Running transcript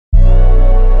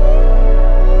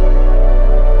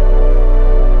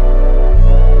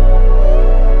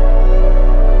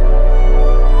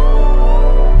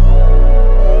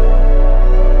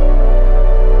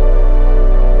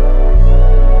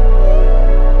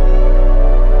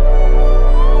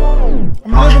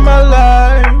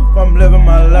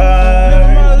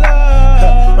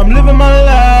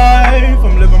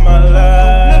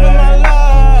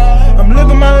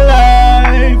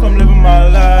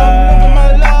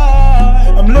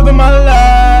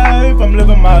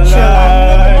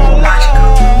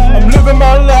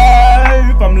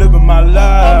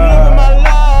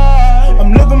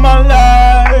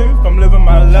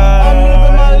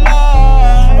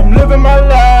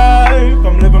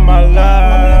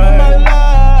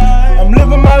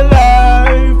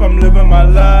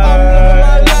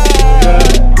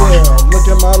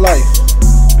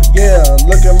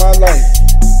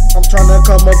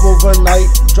up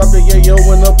overnight, dropped the yayo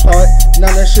in the pot.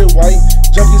 Now that shit white,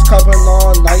 junkies copping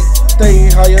all night. Stay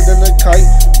higher than a kite.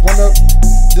 Run up,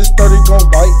 this 30 gon'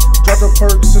 bite. Drop the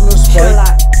perks in the Sprite.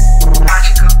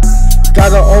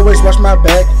 Gotta always watch my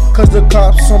back, cause the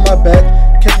cops on my back.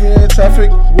 Catch me in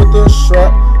traffic with a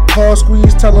strap. Call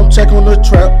squeeze, tell them check on the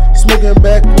trap. Smoking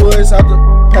backwoods out the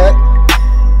pack.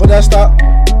 But I stopped,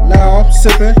 now I'm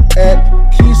sipping at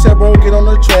Key said bro get on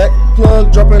the track.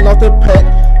 Plug dropping off the pack.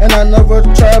 And I never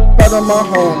trap out of my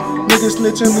home. Niggas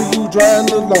snitching, leave you dry and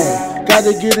alone.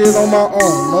 Gotta get it on my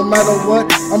own. No matter what,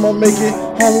 I'ma make it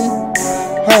home.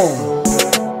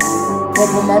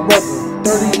 Fuck with my brother,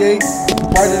 38,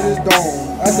 right in his dome.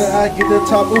 After I get the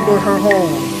top, Uber her home.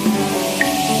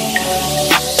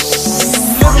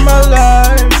 Living my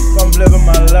life, I'm living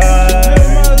my life.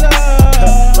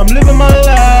 I'm living my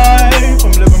life,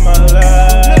 I'm living my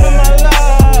life.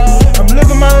 I'm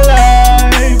living my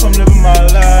life, I'm living my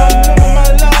life.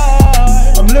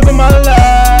 I'm living my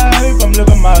life, I'm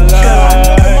living my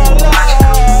life.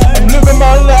 I'm living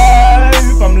my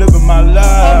life, I'm living my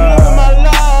life.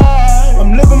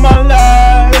 I'm living my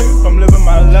life, I'm living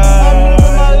my life.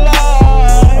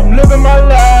 I'm living my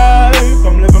life,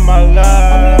 I'm living my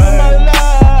life.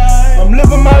 I'm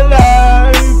living my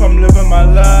life, I'm living my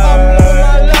life.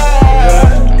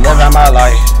 Living my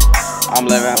life, I'm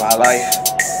living my life.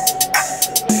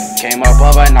 Came up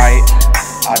overnight,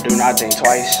 I do not think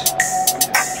twice.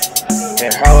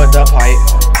 Hit her with the pipe,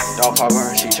 don't fuck with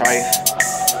her, she trife.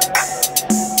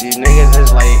 These niggas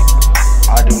is late,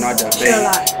 I do not debate.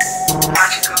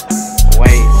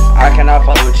 Wait, I cannot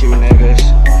fuck with you niggas,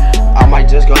 I might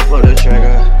just go pull the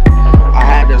trigger. I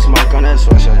had to smoke on the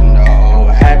swisher, no,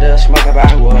 I had to smoke a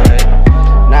backwood.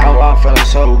 Now I'm feeling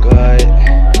so good.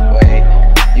 Wait,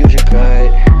 you should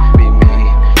could be me,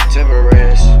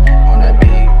 Tiberus on the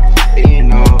beat. And you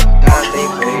know that I stay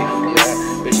free, yeah.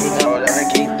 Bitch, you know that I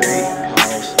keep 3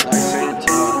 hoes, like St.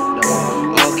 John.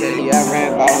 Okay, yeah, I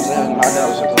ran bottles and my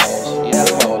doors are closed. Yeah,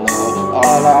 polo,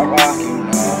 all I rock, you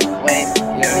know. Wait,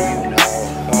 yeah, you know.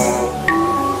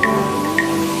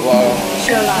 Whoa, whoa,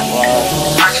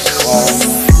 whoa.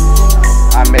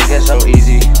 I make it so easy.